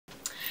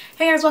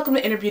Hey guys, welcome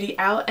to Inner Beauty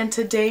Out, and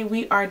today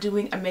we are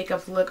doing a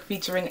makeup look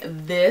featuring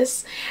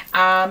this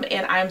and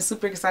I'm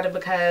super excited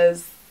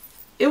because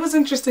it was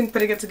interesting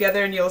putting it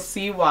together and you'll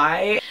see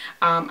why.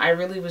 I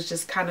really was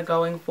just kind of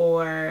going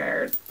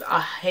for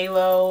a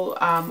halo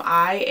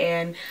eye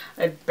and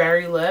a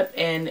berry lip,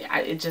 and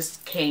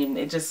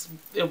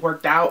it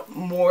worked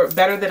out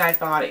better than I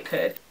thought it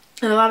could.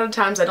 And a lot of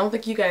times, I don't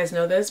think you guys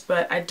know this,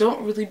 but I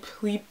don't really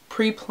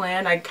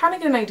pre-plan. I kind of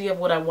get an idea of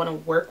what I want to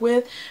work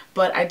with,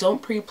 but I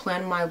don't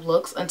pre-plan my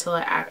looks until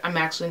I'm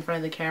actually in front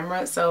of the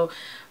camera. So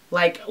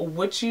like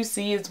what you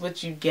see is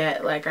what you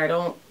get. Like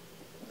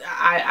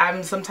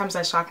sometimes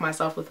I shock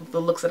myself with the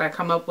looks that I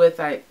come up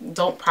with. I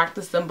don't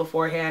practice them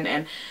beforehand,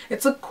 and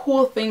it's a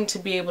cool thing to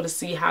be able to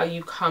see how how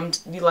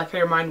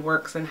your mind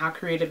works and how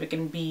creative it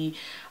can be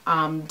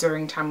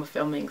during time of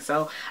filming.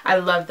 So I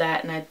love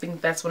that, and I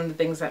think that's one of the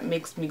things that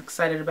makes me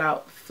excited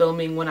about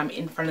filming when I'm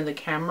in front of the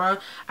camera.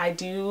 I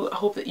do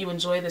hope that you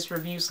enjoy this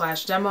review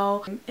 /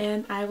 demo,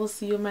 and I will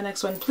see you in my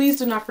next one. Please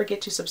do not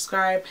forget to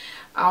subscribe.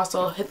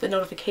 Also hit the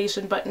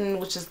notification button,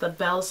 which is the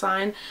bell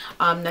sign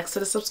next to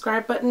the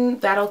subscribe button.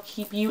 That'll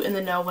keep you in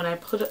the know when I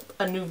put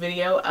a new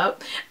video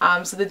up,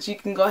 so that you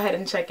can go ahead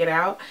and check it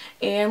out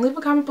and leave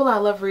a comment below. I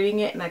love reading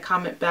it and I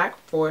comment back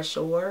for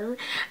sure.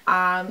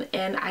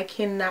 And I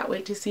cannot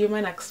wait to see you in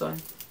my next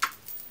one.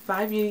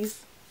 Bye,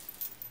 beauties.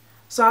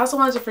 So I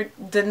also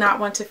did not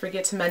want to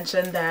forget to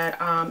mention that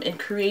in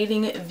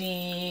creating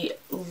the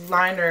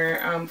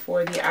liner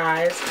for the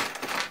eyes,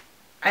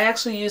 I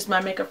actually used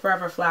my Makeup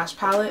Forever Flash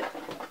palette.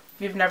 If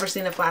you've never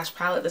seen the Flash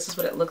palette, this is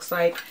what it looks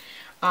like.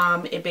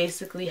 It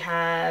basically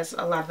has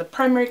a lot of the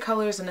primary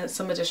colors and then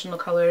some additional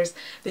colors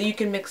that you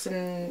can mix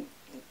and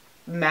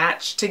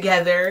match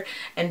together,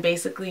 and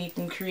basically you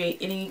can create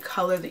any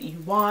color that you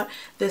want.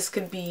 This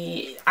could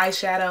be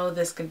eyeshadow,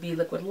 this could be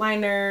liquid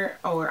liner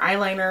or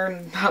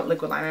eyeliner, not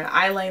liquid liner,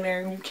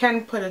 eyeliner. You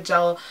can put a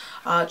gel,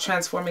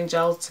 transforming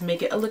gel to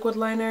make it a liquid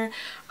liner.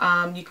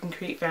 You can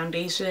create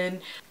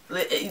foundation.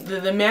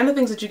 The amount of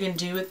things that you can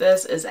do with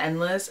this is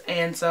endless,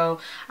 and so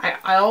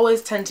I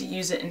always tend to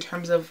use it in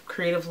terms of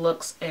creative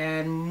looks,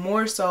 and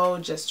more so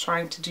just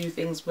trying to do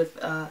things with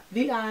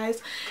the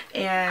eyes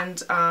and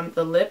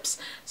the lips.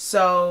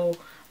 So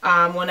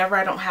whenever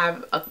I don't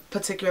have a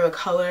particular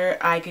color,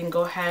 I can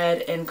go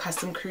ahead and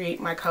custom create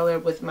my color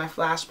with my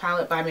Flash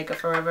palette by Makeup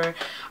Forever.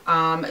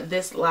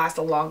 This lasts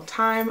a long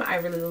time. I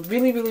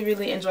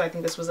really enjoy it. I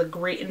think this was a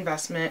great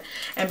investment.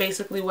 And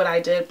basically what I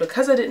did,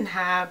 because I didn't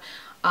have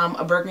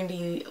a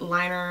burgundy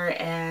liner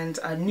and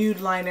a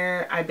nude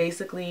liner, I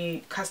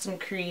basically custom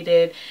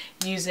created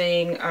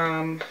using,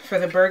 for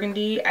the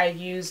burgundy, I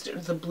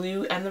used the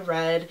blue and the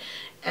red,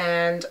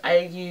 and I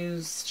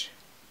used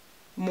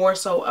more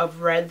so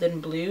of red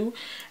than blue.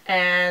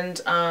 And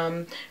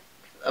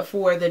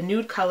for the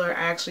nude color,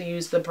 I actually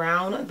used the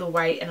brown, the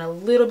white, and a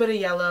little bit of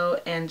yellow,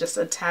 and just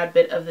a tad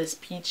bit of this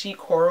peachy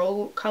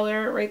coral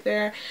color right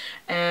there,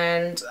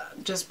 and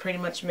just pretty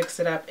much mix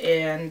it up,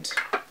 and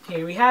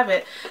here we have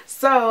it.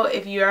 So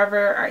if you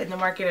ever are in the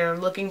market and are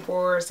looking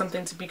for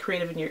something to be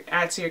creative and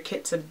add to your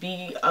kit to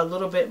be a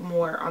little bit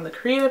more on the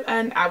creative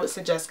end, I would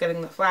suggest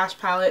getting the Flash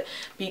palette,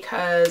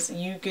 because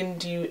you can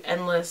do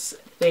endless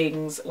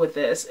things with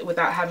this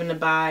without having to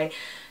buy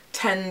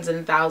tens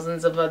and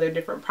thousands of other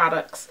different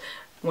products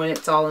when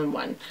it's all in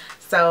one.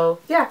 So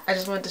yeah, I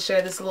just wanted to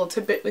share this little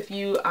tidbit with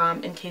you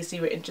in case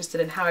you were interested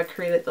in how I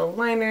created the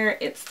liner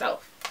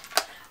itself.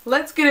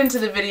 Let's get into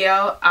the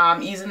video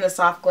using the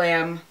Soft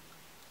Glam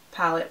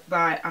palette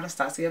by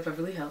Anastasia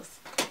Beverly Hills.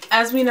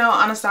 As we know,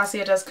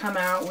 Anastasia does come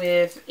out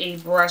with a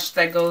brush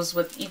that goes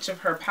with each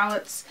of her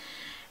palettes,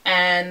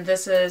 and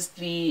this is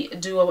the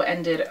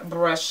duo-ended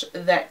brush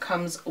that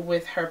comes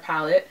with her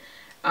palette.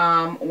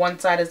 One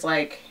side is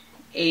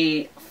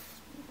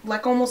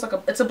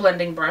it's a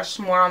blending brush,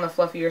 more on the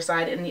fluffier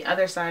side, and the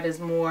other side is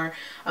more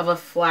of a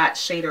flat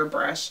shader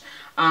brush,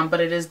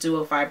 but it is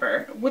duo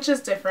fiber, which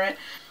is different.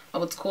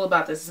 What's cool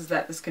about this is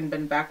that this can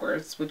bend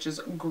backwards, which is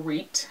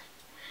great.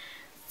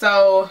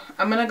 So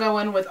I'm going to go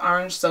in with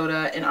Orange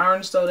Soda, and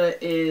Orange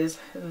Soda is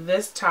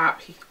this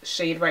top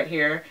shade right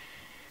here.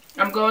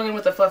 I'm going in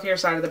with the fluffier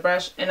side of the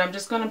brush, and I'm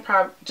just going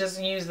to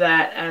just use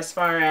that as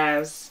far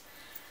as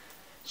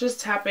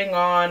just tapping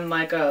on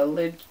like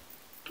a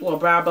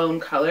brow bone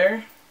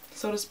color,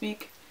 so to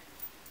speak.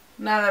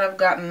 Now that I've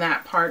gotten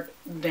that part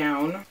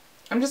down,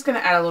 I'm just going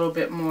to add a little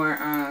bit more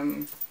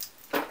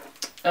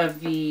of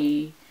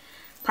the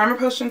primer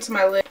potion to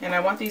my lid, and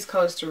I want these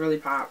colors to really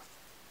pop.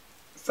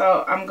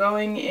 So I'm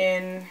going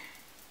in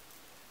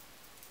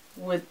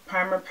with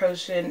primer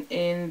potion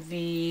in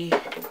the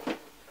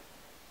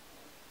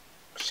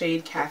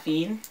shade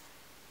Caffeine.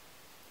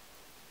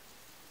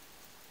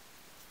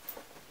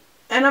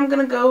 And I'm going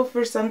to go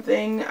for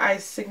something I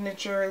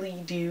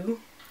signaturely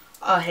do.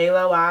 A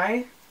halo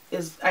eye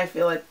is, I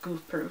feel like,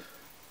 goof proof.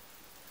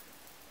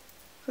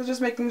 So just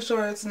making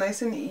sure it's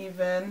nice and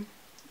even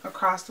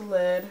across the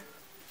lid,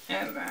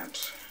 and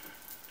that.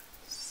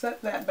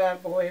 Set that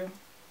bad boy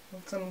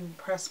with some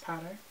pressed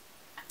powder.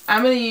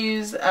 I'm going to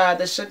use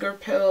the Sugar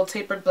Pill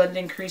Tapered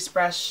Blending Crease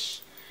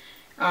Brush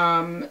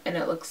And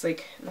it looks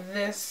like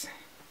this.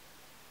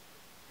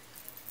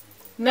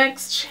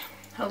 Next,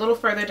 a little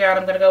further down,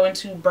 I'm going to go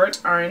into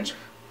burnt orange.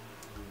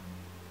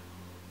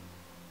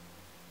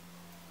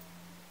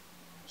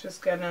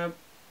 Just gonna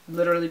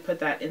literally put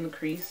that in the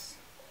crease,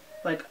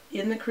 like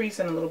in the crease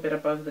and a little bit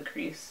above the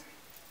crease.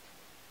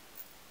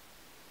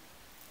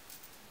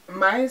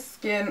 My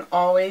skin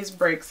always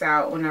breaks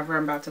out whenever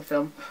I'm about to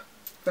film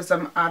for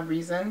some odd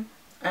reason.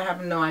 I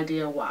have no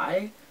idea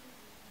why,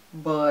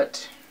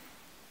 but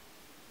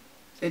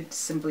it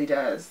simply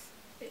does.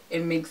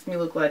 It makes me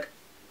look like,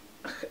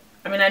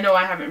 I mean, I know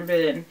I haven't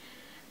been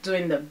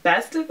doing the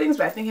best of things,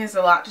 but I think it has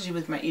a lot to do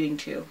with my eating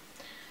too.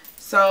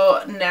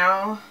 So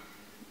now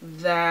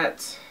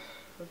that,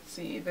 let's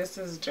see, this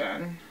is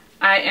done,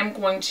 I am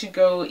going to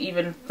go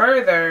even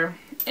further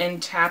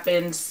and tap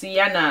in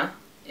sienna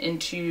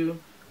into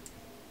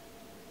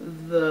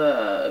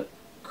the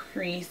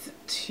crease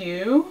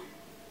too,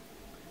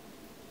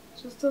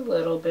 just a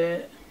little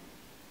bit.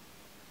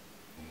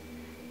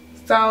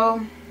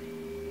 So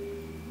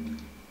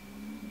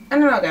I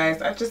don't know,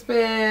 guys, I've just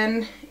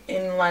been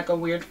in like a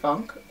weird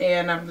funk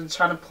and I've been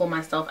trying to pull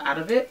myself out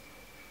of it.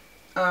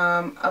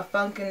 A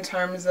funk in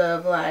terms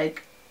of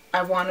like,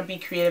 I want to be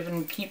creative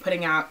and keep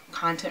putting out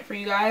content for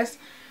you guys,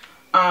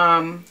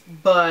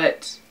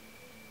 but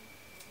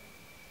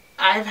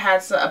I've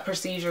had a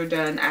procedure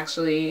done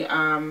actually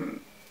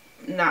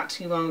not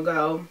too long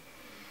ago,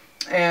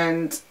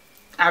 and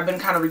I've been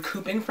kind of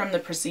recouping from the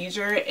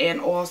procedure and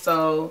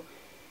also,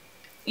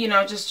 you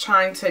know, just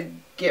trying to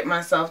get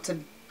myself to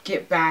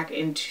get back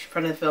in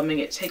front of filming.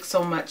 It takes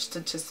so much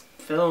to just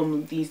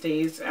film these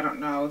days. I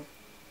don't know.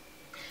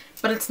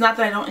 But it's not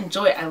that I don't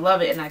enjoy it. I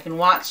love it and I can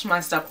watch my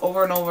stuff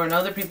over and over and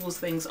other people's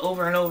things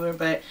over and over,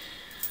 but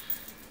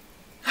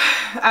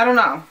I don't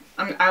know.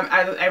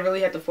 I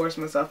really have to force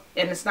myself.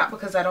 And it's not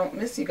because I don't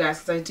miss you guys,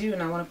 because I do,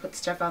 and I want to put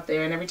stuff out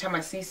there. And every time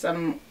I see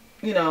some,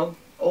 you know,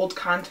 old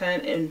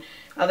content and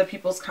other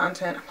people's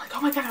content, I'm like,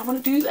 oh my god, I want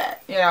to do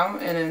that, you know?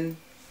 And then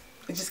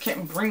I just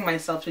can't bring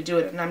myself to do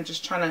it, and I'm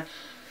just trying to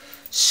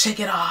shake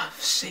it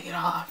off, shake it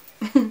off.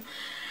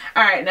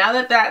 Alright, now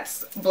that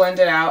that's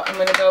blended out, I'm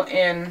going to go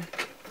in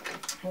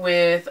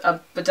with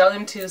a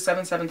Bdellium 2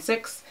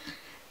 776,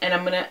 and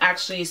I'm going to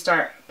actually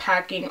start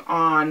packing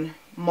on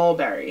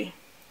Mulberry.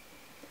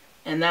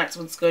 And that's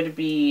what's going to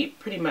be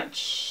pretty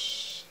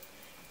much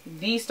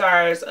the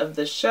stars of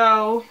the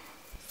show.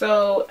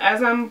 So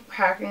as I'm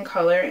packing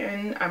color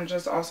in, I'm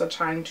just also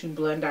trying to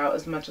blend out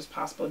as much as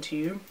possible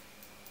too.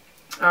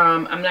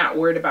 I'm not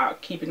worried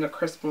about keeping a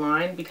crisp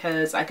line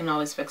because I can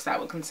always fix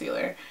that with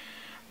concealer.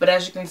 But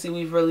as you can see,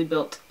 we've really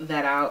built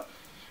that out.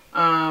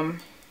 I'm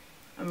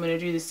going to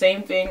do the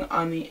same thing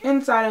on the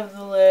inside of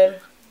the lid.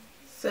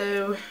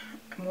 So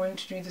I'm going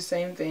to do the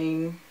same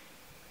thing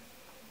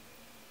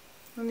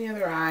on the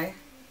other eye.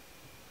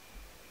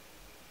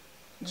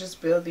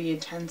 Just build the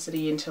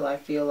intensity until I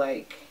feel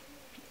like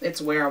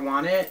it's where I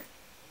want it.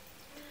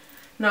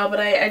 No, but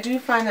I do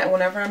find that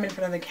whenever I'm in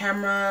front of the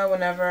camera,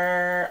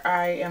 whenever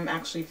I am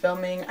actually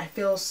filming, I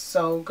feel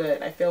so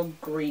good. I feel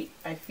great.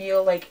 I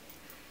feel like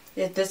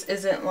if this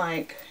isn't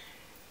like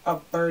a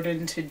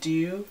burden to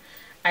do,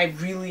 I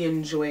really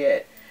enjoy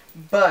it.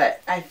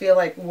 But I feel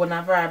like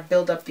whenever I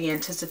build up the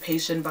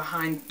anticipation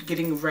behind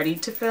getting ready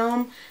to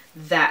film,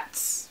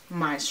 that's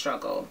my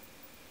struggle.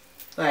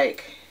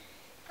 Like,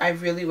 I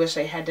really wish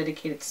I had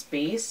dedicated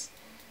space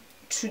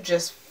to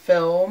just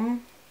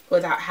film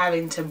without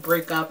having to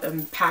break up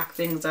and pack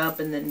things up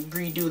and then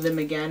redo them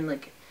again.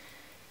 Like,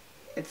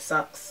 it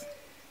sucks.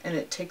 And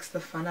it takes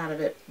the fun out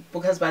of it.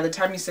 Because by the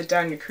time you sit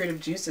down, your creative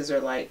juices are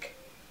like...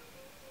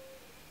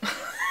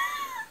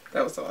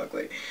 That was so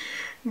ugly.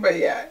 But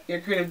yeah, your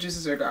creative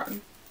juices are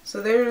gone.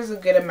 So there is a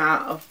good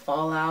amount of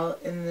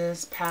fallout in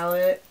this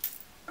palette.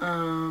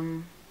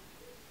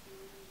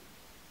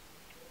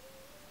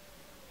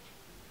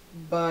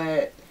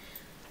 But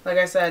like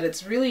I said,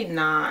 it's really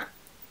not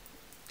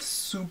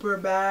super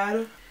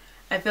bad.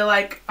 I feel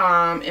like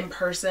in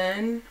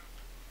person,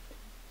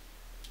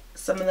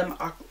 some of them,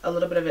 a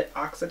little bit of it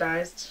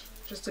oxidized,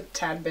 just a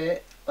tad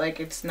bit. Like,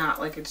 it's not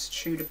like it's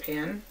true to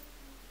pan,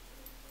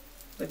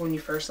 like when you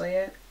first lay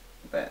it,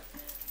 but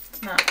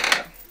it's not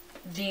bad.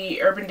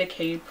 The Urban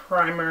Decay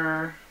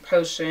Primer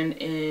Potion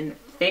in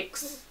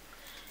Fix,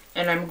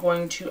 and I'm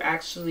going to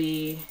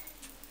actually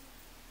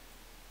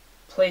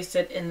place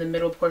it in the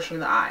middle portion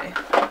of the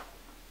eye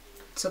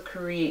to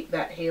create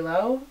that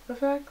halo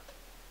effect.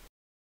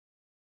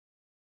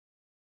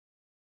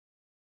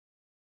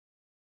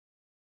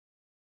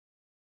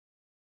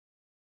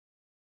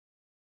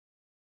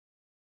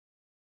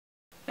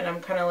 And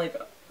I'm kind of like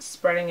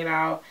spreading it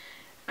out.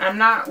 I'm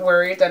not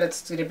worried that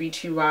it's going to be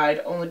too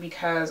wide, only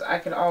because I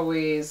could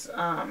always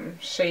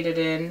shade it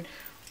in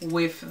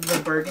with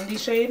the burgundy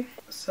shade.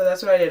 So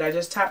that's what I did. I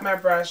just tapped my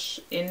brush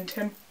in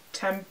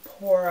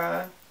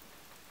Tempera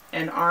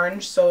and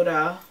Orange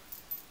Soda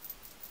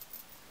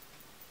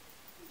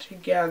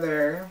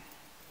together.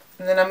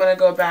 And then I'm going to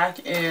go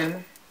back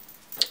in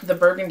the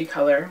burgundy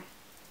color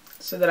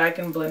so that I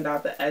can blend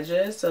out the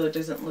edges so it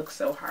doesn't look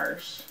so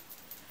harsh.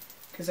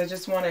 because I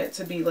just want it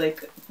to be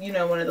like, you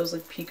know, one of those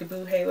like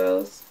peekaboo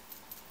halos.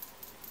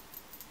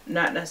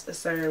 Not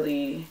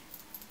necessarily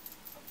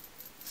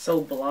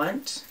so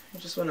blunt. I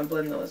just want to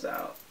blend those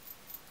out.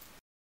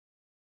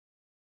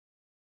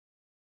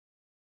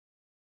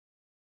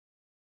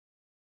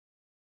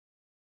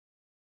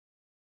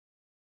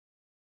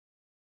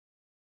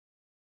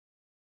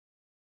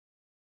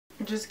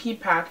 Just keep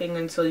packing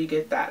until you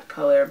get that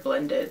color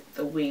blended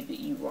the way that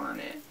you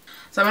want it.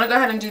 So I'm going to go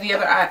ahead and do the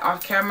other eye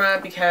off camera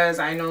because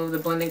I know the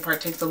blending part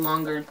takes a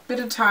longer bit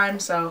of time,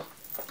 so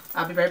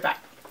I'll be right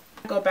back.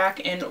 Go back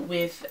in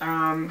with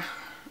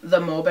the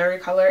mulberry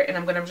color, and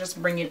I'm going to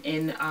just bring it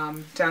in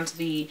down to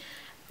the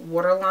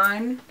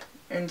waterline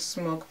and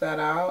smoke that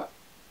out.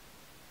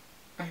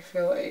 I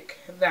feel like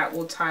that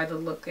will tie the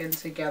look in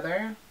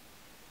together.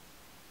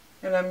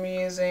 And I'm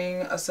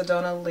using a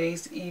Sedona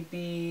Lace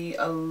EB11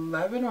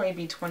 or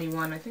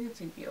EB21. I think it's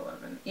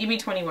EB11.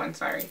 EB21,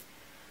 sorry.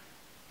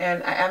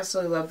 And I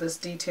absolutely love this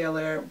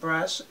detailer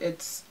brush.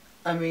 It's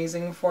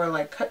amazing for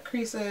like cut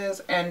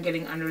creases and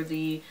getting under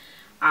the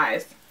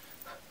eyes.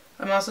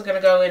 I'm also going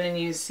to go in and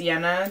use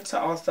Sienna to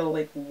also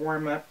like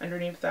warm up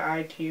underneath the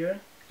eye too.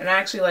 And I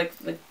actually like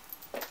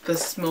the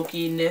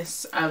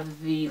smokiness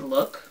of the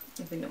look.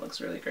 I think it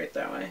looks really great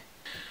that way.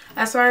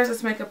 As far as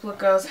this makeup look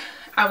goes,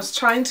 I was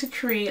trying to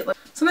create like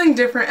something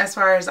different as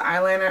far as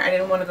eyeliner. I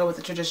didn't want to go with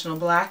the traditional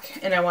black,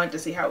 and I wanted to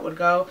see how it would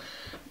go.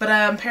 But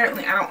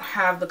apparently I don't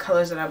have the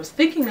colors that I was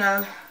thinking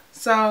of.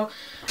 So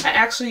I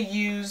actually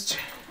used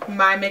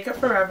my Makeup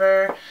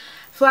Forever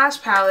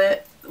Flash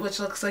palette,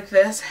 which looks like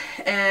this,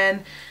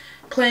 and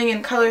playing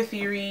in color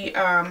theory,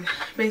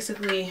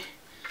 basically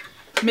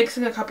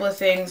mixing a couple of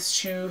things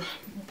to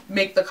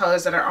make the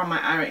colors that are on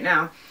my eye right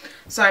now.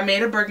 So I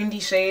made a burgundy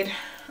shade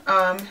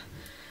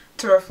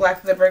to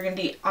reflect the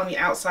burgundy on the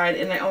outside,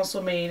 and I also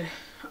made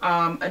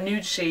a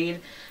nude shade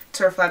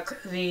to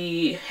reflect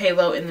the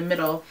halo in the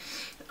middle,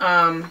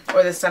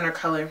 or the center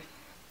color.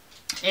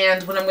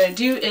 And what I'm going to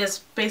do is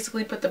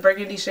basically put the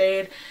burgundy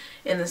shade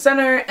in the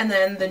center and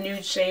then the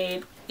nude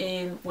shade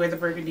in where the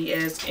burgundy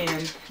is,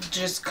 and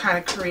just kind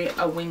of create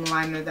a wing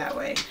liner that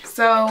way.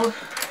 So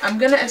I'm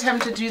going to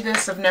attempt to do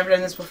this. I've never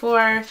done this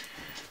before,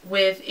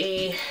 with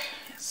a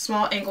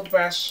small angled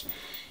brush,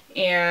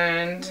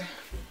 and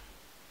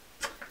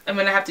I'm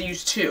going to have to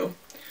use two.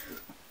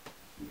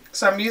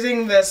 So I'm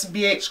using this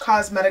BH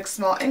Cosmetics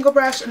small angle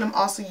brush, and I'm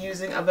also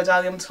using a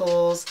Vidalium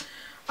Tools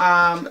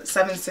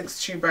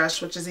 762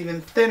 brush, which is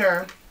even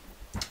thinner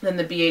than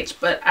the BH,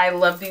 but I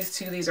love these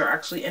two. These are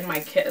actually in my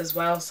kit as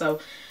well. So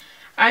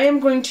I am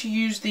going to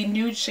use the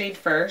nude shade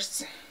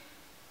first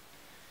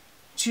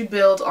to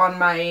build on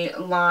my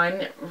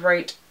line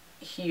right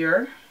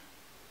here.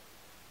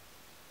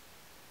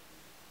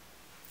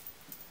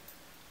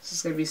 This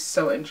is going to be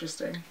so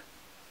interesting.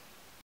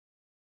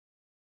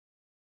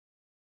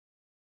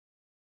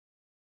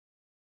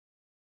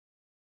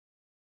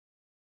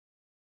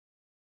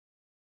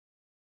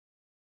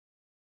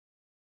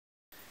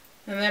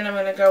 And then I'm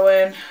going to go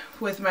in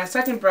with my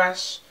second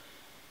brush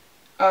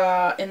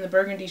in the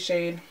burgundy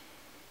shade.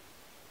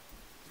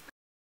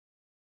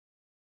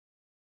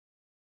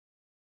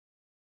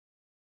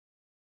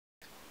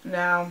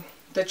 Now,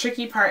 the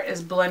tricky part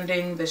is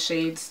blending the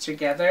shades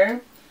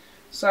together.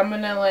 So I'm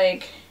going to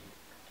like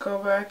go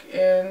back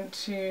in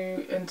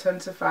to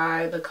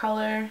intensify the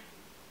color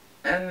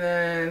and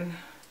then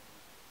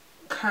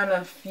kind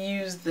of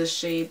fuse the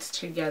shades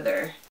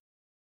together.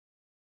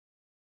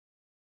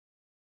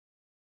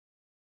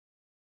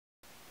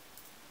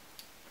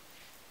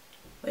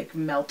 Like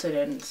melt it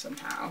in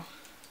somehow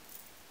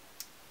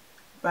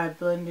by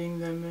blending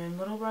them in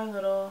little by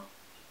little.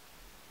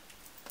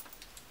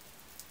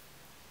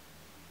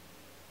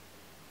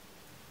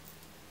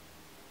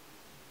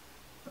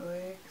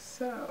 Like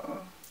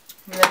so.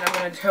 And then I'm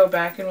going to go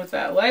back in with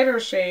that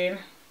lighter shade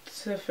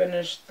to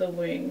finish the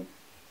wing.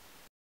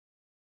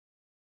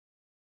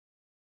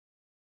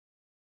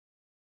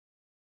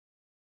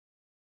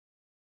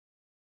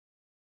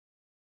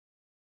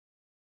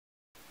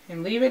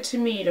 And leave it to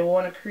me to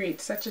want to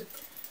create such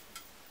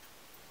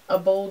a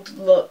bold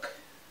look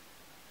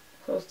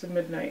close to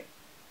midnight.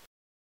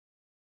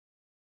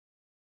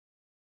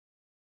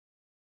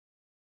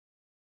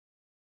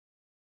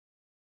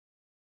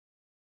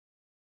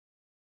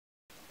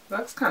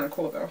 That's kind of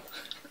cool though.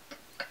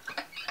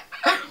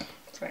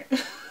 Sorry.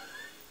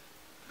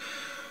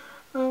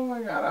 Oh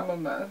my god, I'm a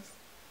mess.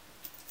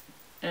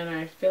 And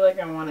I feel like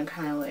I want to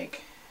kind of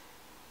like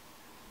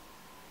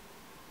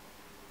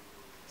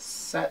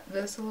set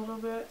this a little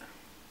bit.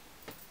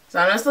 So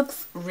I know this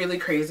looks really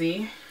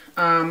crazy.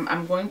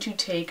 I'm going to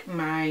take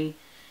my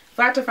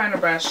flat definer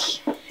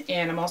brush,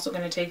 and I'm also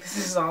going to take, this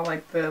is all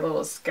like the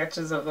little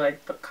sketches of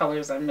like the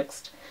colors I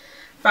mixed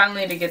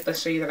finally to get the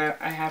shade that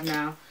I have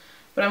now.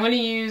 But I'm going to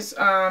use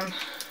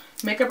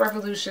Makeup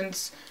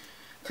Revolution's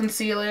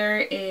concealer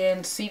in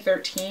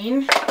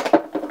C13,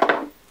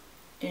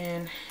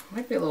 and it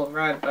might be a little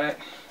red, but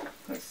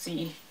let's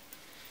see,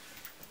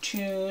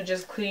 to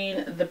just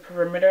clean the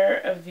perimeter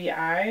of the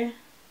eye.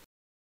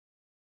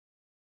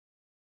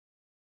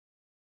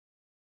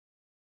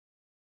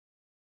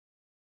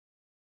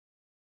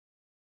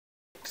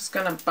 Just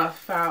gonna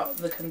buff out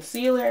the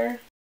concealer.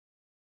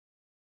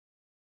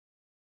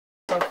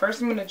 So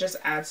first I'm gonna just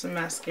add some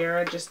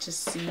mascara just to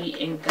see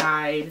and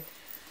guide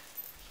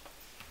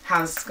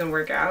how this is gonna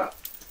work out.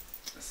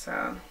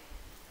 So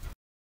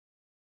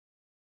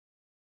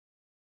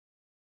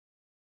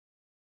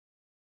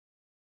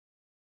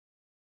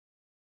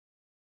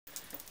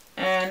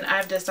and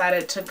I've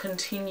decided to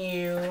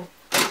continue.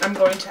 I'm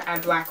going to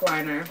add black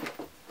liner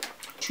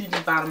to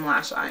the bottom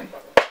lash line.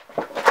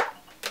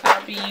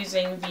 I'll be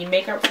using the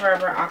Makeup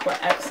Forever Aqua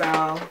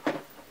XL.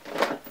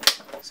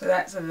 So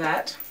that's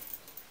that.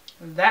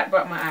 That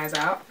brought my eyes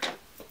out.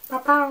 Pow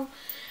pow.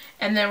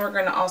 And then we're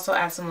going to also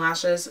add some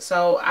lashes.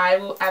 So I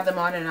will add them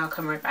on and I'll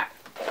come right back.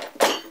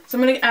 So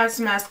I'm going to add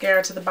some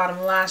mascara to the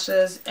bottom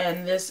lashes.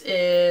 And this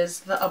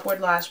is the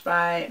Upward Lash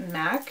by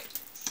MAC.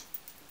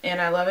 And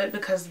I love it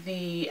because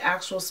the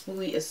actual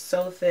spoolie is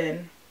so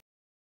thin.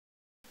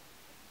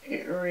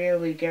 It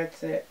really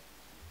gets it.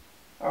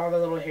 All the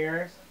little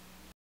hairs.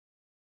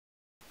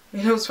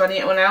 You know what's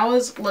funny? When I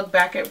always look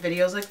back at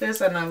videos like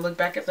this and I look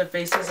back at the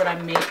faces that I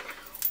make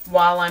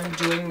while I'm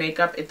doing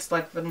makeup, it's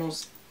like the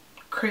most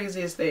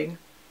craziest thing.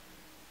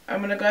 I'm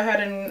going to go ahead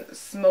and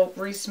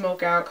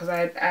re-smoke out because I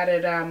had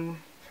added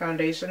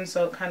foundation,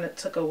 so it kind of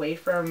took away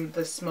from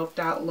the smoked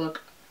out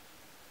look.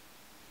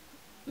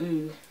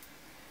 Ooh.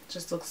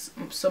 Just looks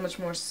so much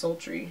more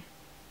sultry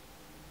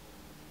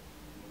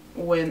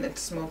when it's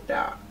smoked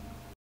out.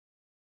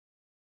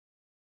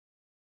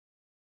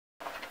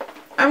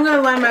 I'm going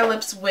to line my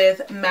lips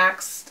with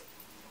MAC's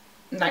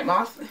Night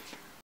Moth.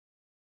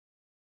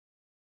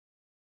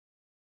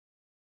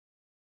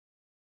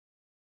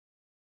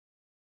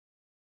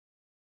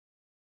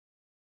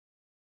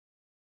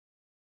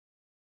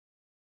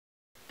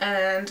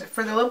 And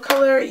for the lip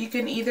color, you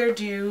can either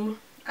do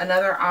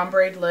another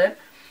ombre lip,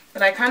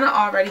 but I kind of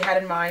already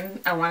had in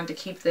mind I wanted to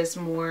keep this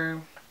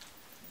more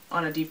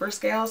on a deeper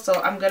scale.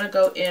 So I'm going to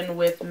go in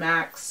with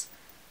MAC's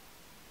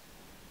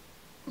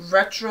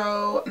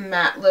Retro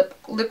Matte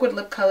Liquid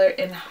Lip Color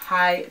in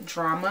High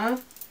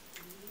Drama.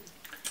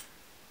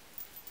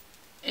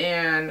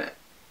 And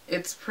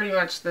it's pretty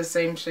much the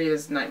same shade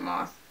as Night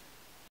Moth.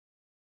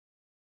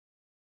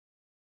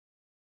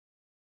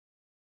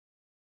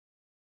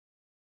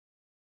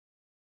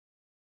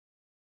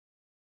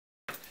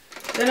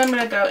 Then I'm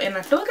going to go in,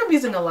 I feel like I'm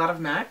using a lot of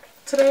MAC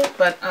today,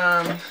 but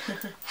I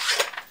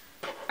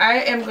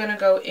am going to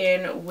go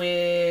in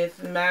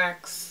with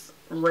MAC's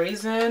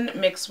Raisin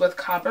mixed with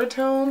Copper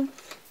Tone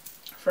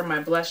for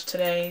my blush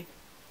today.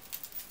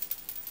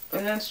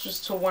 And that's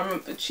just to warm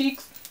up the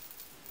cheeks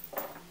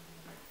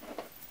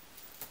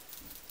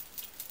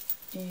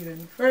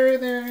even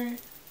further.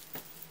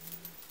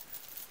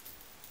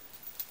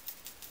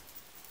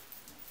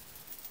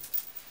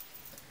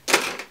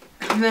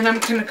 And then I'm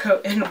going to go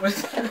in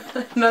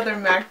with another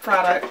MAC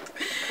product,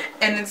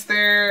 and it's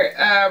their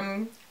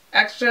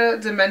Extra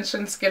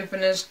Dimension Skin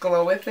Finish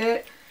Glow With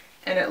It,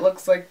 and it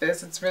looks like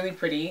this. It's really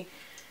pretty.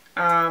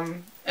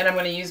 And I'm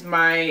going to use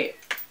my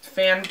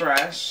fan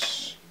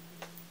brush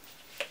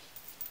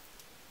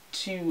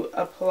to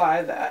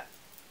apply that.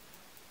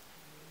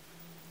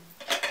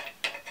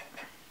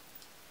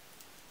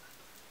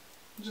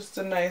 Just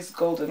a nice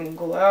golden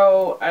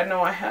glow. I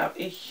know I have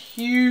a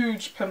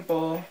huge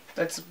pimple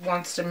that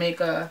wants to make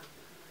a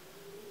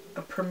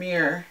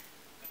premiere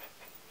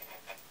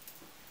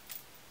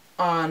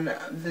on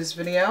this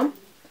video.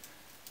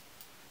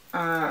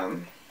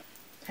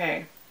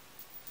 Hey,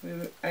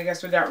 I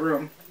guess we got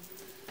room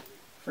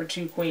for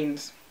two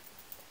queens.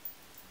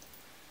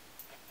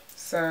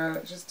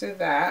 So just do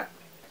that.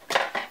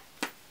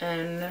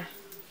 And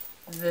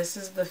this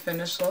is the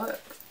finished look.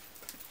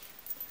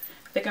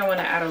 I think I want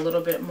to add a little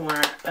bit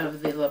more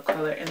of the lip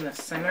color in the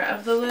center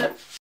of the lip.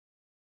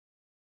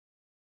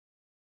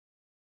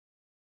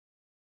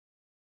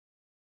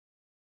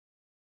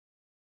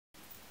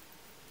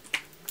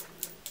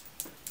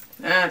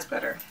 That's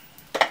better.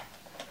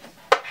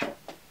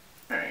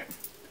 Alright.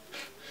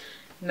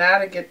 Now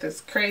to get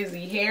this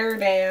crazy hair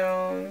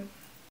down.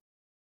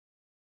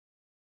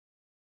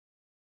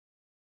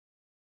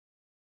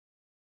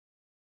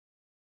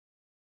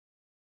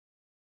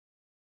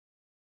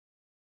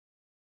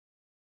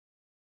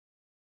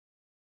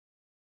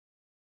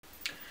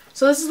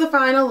 So this is the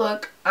final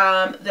look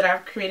that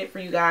I've created for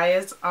you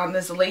guys on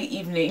this late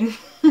evening.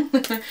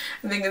 I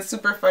think it's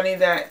super funny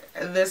that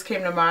this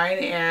came to mind,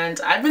 and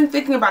I've been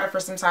thinking about it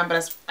for some time,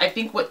 but I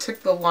think what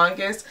took the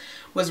longest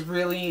was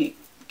really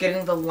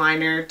getting the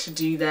liner to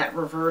do that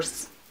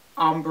reverse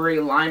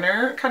ombre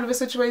liner kind of a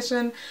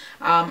situation.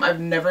 I've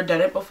never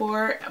done it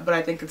before, but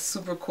I think it's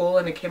super cool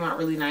and it came out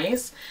really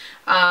nice.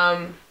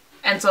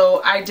 And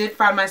so I did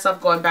find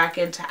myself going back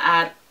in to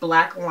add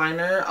black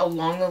liner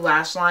along the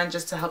lash line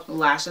just to help the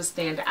lashes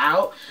stand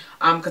out,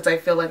 because I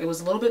feel like it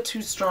was a little bit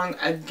too strong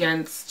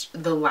against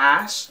the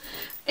lash.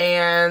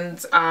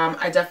 And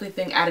I definitely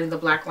think adding the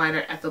black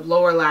liner at the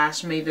lower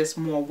lash made this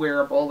more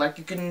wearable. Like,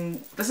 you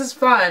can, this is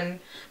fun,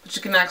 but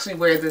you can actually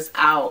wear this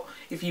out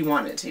if you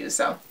wanted to.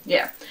 So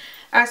yeah,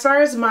 as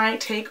far as my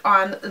take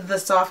on the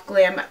Soft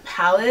Glam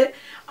palette,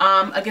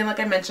 again, like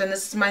I mentioned,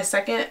 this is my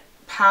second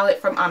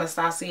palette from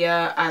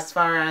Anastasia. As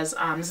far as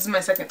this is my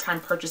second time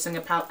purchasing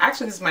a palette.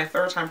 Actually, this is my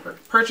third time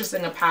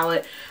purchasing a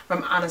palette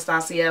from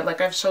Anastasia.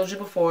 Like I've showed you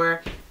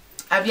before,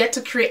 I've yet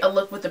to create a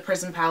look with the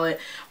Prism palette,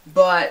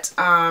 but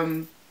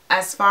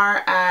as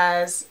far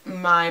as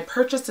my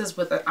purchases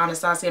with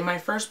Anastasia, my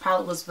first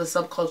palette was the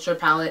Subculture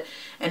palette,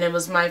 and it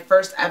was my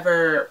first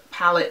ever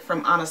palette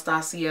from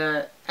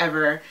Anastasia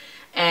ever.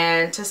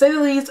 And to say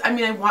the least, I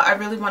mean, I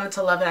really wanted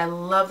to love it. I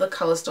love the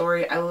color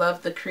story. I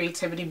love the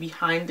creativity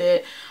behind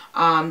it,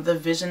 the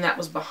vision that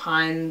was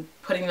behind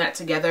putting that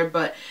together.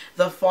 But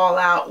the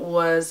fallout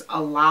was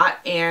a lot,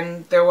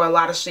 and there were a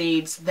lot of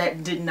shades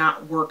that did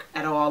not work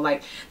at all.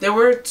 Like there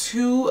were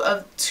two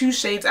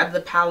shades out of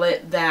the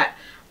palette that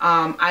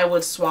I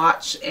would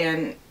swatch,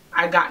 and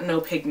I got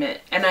no pigment.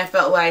 And I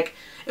felt like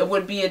it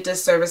would be a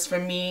disservice for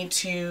me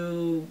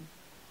to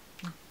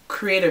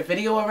create a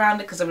video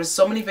around it, because there was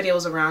so many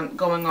videos around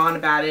going on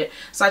about it.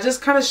 So I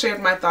just kind of shared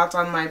my thoughts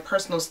on my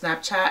personal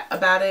Snapchat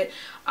about it,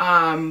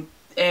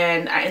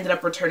 and I ended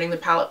up returning the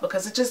palette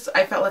because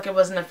I felt like it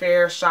wasn't a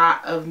fair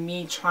shot of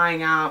me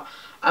trying out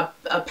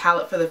a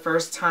palette for the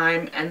first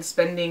time and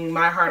spending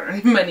my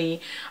hard-earned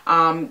money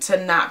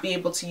to not be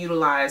able to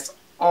utilize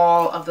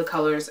all of the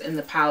colors in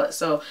the palette.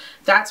 So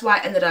that's why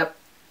I ended up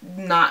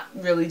not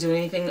really doing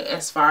anything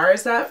as far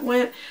as that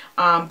went,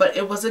 but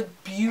it was a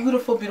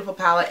beautiful, beautiful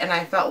palette, and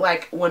I felt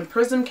like when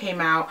Prism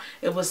came out,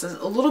 it was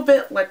a little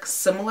bit like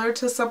similar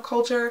to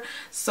Subculture,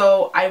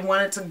 so I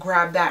wanted to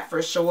grab that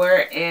for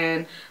sure.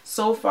 And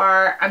so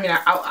far, I mean,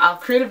 I'll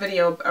create a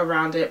video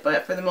around it,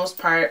 but for the most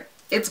part,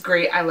 it's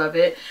great. I love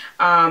it.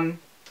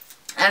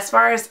 As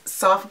far as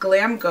Soft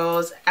Glam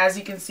goes, as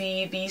you can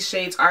see, these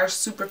shades are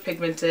super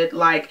pigmented.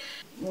 Like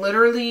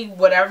literally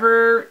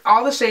whatever,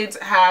 all the shades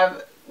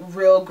have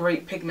real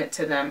great pigment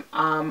to them.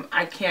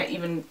 I can't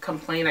even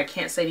complain. I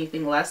can't say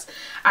anything less.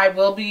 I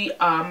will be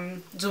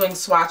doing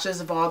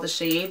swatches of all the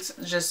shades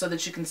just so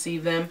that you can see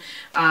them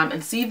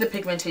and see the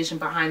pigmentation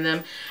behind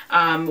them.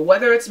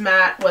 Whether it's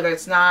matte, whether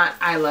it's not,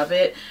 I love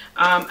it.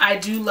 I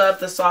do love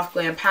the Soft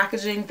Glam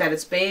packaging, that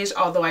it's beige,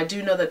 although I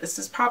do know that this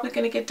is probably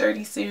going to get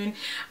dirty soon.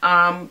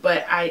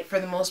 But I, for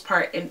the most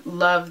part,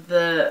 love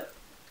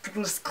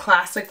this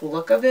classic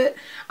look of it.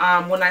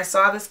 When I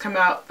saw this come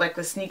out, like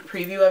the sneak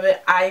preview of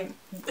it, I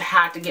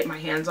had to get my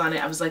hands on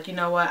it. I was like, you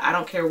know what, I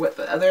don't care what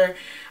the other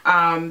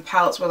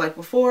palettes were like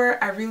before.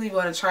 I really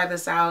want to try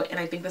this out, and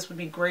I think this would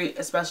be great,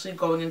 especially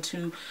going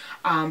into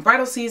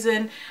bridal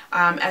season.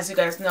 As you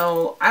guys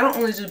know, I don't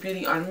only do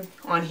beauty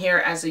on here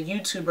as a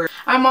YouTuber.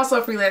 I'm also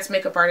a freelance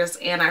makeup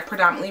artist, and I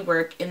predominantly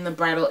work in the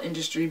bridal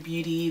industry,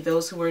 beauty,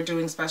 those who are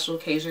doing special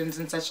occasions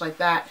and such like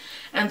that.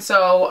 And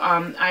so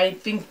I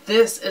think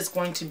this is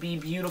going to be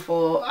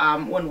beautiful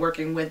when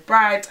working with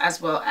brides as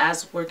well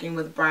as working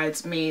with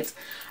bridesmaids.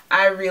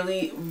 I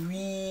really,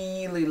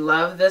 really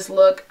love this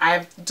look.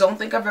 I don't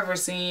think I've ever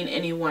seen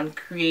anyone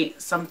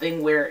create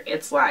something where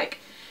it's like,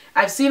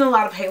 I've seen a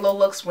lot of halo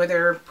looks where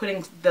they're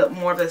putting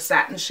more of the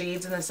satin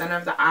shades in the center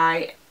of the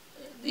eye,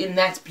 and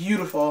that's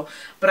beautiful,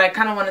 but I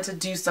kind of wanted to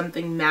do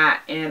something matte,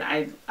 and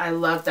I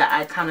love that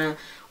I kind of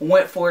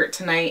went for it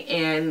tonight.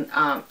 And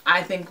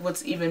I think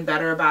what's even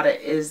better about it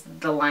is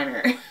the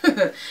liner.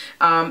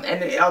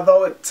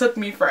 Although it took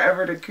me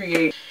forever to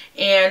create,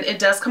 and it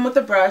does come with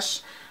a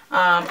brush.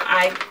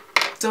 I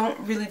don't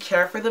really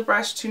care for the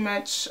brush too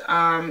much.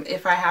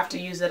 If I have to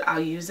use it, I'll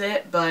use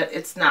it, but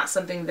it's not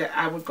something that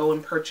I would go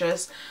and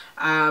purchase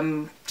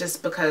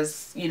just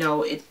because, you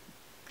know, it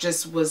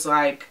just was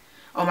like,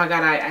 oh my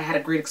god, I had a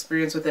great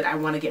experience with it, I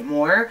want to get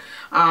more.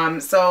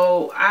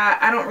 So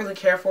I don't really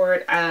care for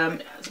it,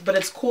 but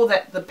it's cool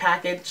that the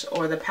package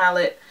or the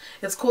palette,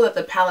 it's cool that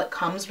the palette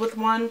comes with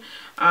one,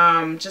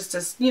 just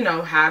to, you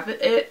know, have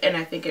it, and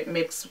I think it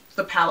makes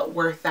the palette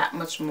worth that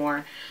much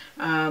more.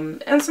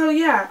 And so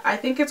yeah, I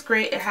think it's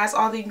great. It has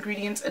all the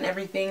ingredients and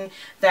everything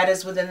that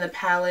is within the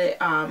palette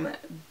on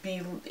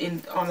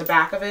the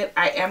back of it.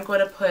 I am going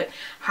to put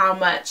how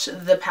much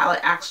the palette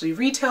actually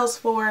retails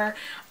for,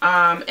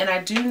 and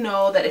I do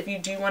know that if you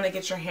do want to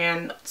get your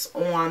hands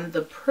on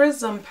the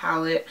Prism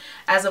palette,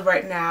 as of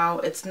right now,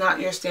 it's not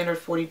your standard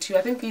 $42.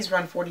 I think these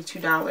run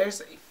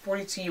 $42,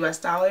 42 US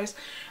dollars.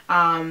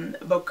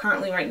 But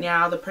currently right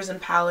now the Prism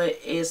palette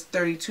is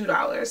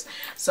 $32.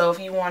 So if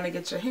you want to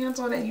get your hands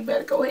on it, you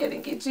better go ahead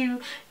and get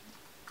you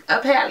a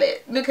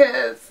palette,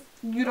 because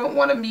you don't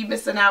want to be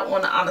missing out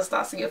on the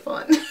Anastasia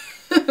fun.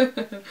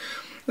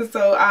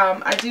 So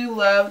I do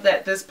love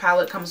that this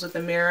palette comes with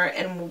a mirror,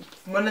 and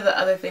one of the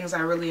other things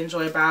I really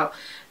enjoy about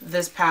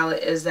this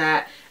palette is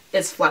that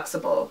it's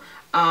flexible.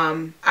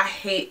 I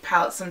hate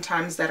palettes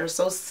sometimes that are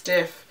so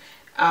stiff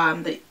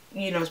that,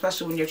 you know,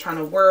 especially when you're trying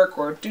to work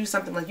or do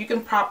something, like you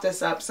can prop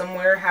this up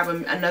somewhere, have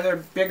another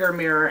bigger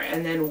mirror,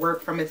 and then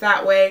work from it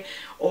that way.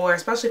 Or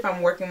especially if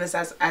I'm working this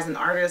as an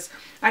artist,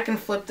 I can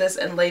flip this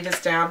and lay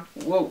this down.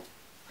 Whoa.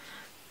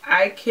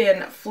 I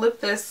can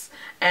flip this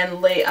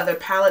and lay other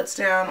palettes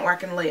down, or I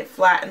can lay it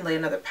flat and lay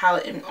another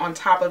palette on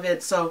top of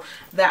it, so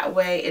that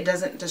way it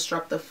doesn't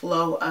disrupt the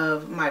flow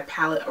of my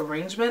palette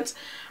arrangement.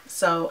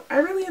 So I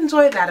really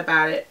enjoy that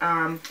about it.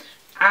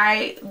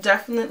 I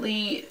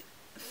definitely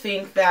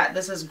think that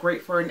this is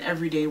great for an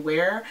everyday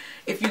wear.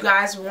 If you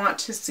guys want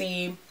to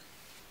see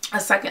a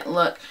second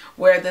look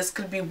where this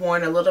could be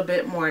worn a little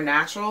bit more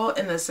natural,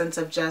 in the sense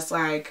of just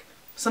like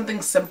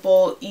something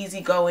simple,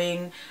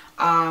 easygoing,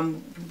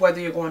 whether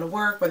you're going to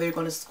work, whether you're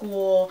going to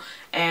school,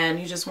 and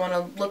you just want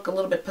to look a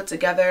little bit put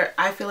together,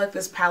 I feel like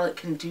this palette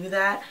can do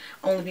that,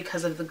 only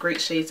because of the great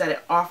shades that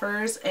it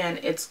offers, and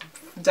it's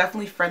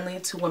definitely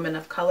friendly to women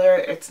of color.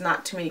 It's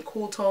not too many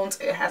cool tones.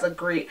 It has a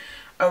great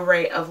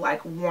array of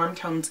like warm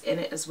tones in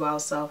it as well.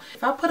 So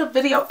if I put a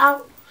video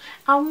out,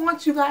 I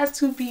want you guys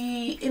to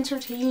be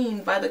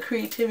entertained by the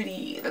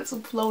creativity that's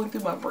flowing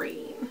through my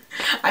brain.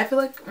 I feel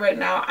like right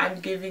now I'm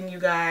giving you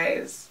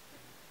guys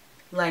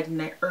like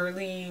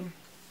early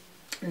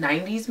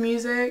 90s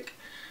music,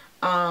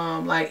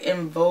 like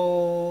In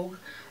Vogue,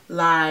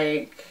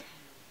 like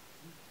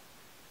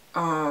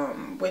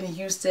Whitney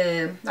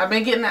Houston. I've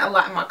been getting that a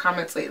lot in my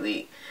comments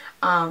lately.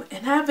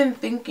 And I've been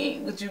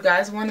thinking, would you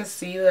guys want to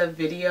see the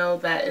video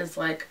that is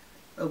like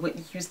a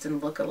Whitney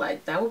Houston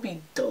lookalike? That would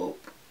be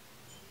dope.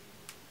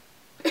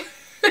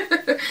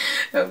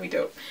 That would be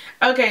dope.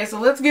 Okay, so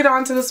let's get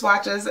on to the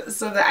swatches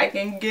so that I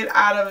can get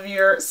out of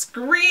your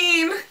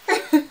screen.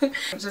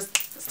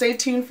 Just stay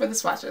tuned for the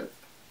swatches.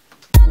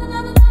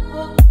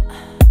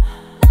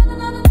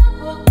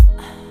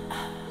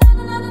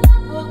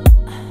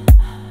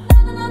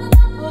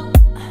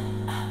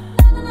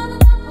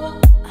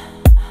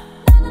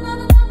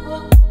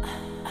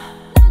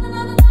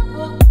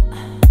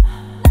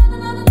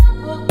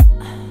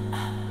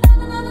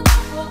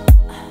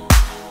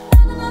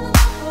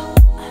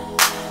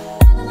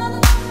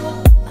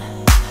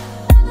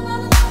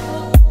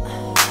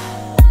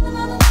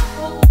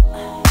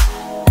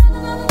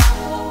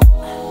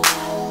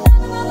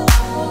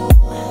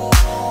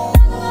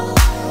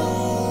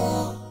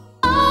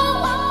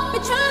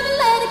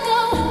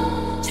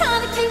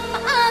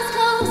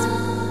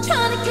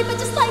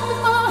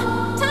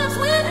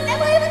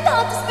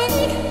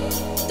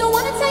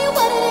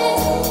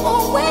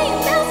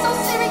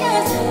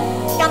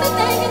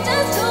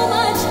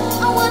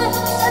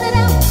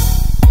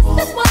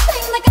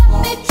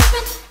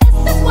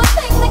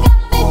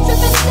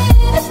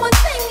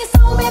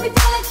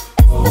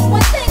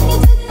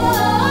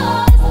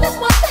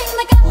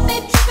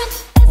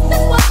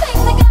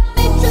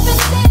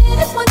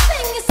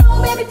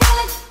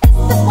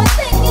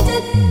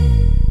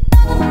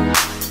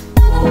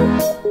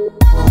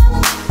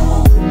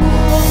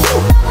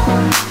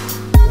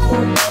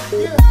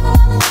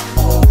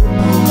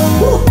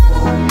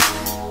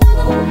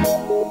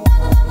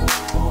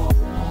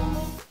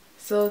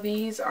 So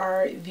these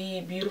are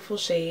the beautiful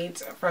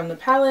shades from the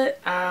palette.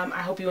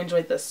 I hope you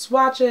enjoyed the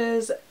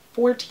swatches.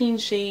 14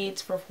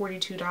 shades for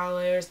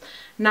 $42.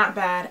 Not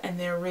bad, and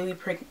they're really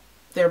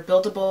they're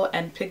buildable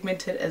and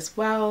pigmented as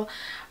well.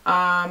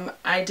 I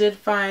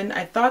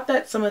thought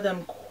that some of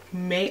them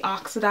may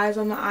oxidize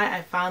on the eye.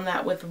 I found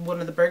that with one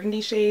of the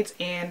burgundy shades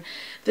and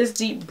this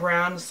deep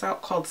brown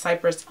called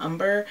Cypress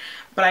Umber,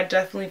 but I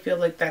definitely feel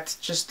like that's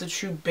just the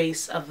true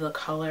base of the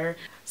color.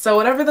 So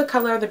whatever the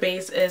color of the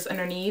base is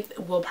underneath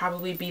will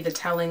probably be the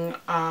telling,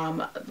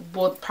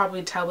 we'll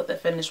probably tell what the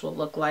finish will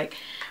look like.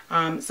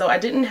 So I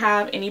didn't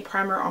have any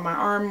primer on my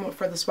arm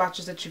for the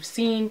swatches that you've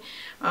seen.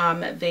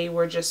 They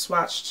were just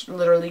swatched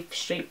literally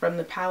straight from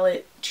the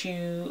palette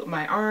to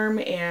my arm,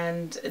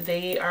 and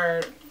they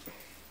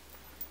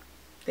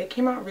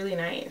came out really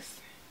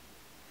nice.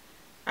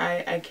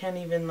 I can't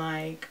even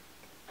like,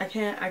 I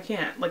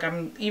can't, like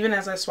even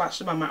as I swatched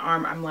them on my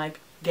arm, I'm like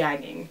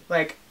gagging,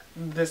 like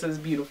this is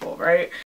beautiful, right?